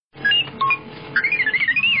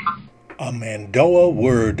A Mando'a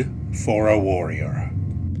word for a warrior.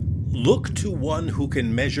 Look to one who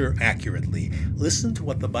can measure accurately. Listen to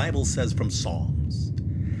what the Bible says from Psalms.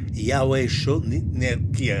 Yahweh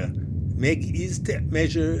shotnitnerkia meg izte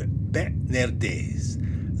measure bet nerdes.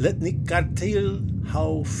 Let nikartil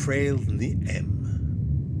how frail ni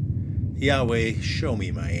em. Yahweh, show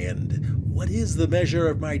me my end. What is the measure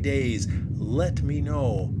of my days? Let me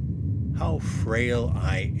know how frail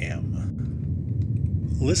I am.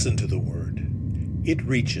 Listen to the word. It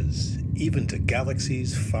reaches even to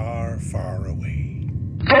galaxies far, far away.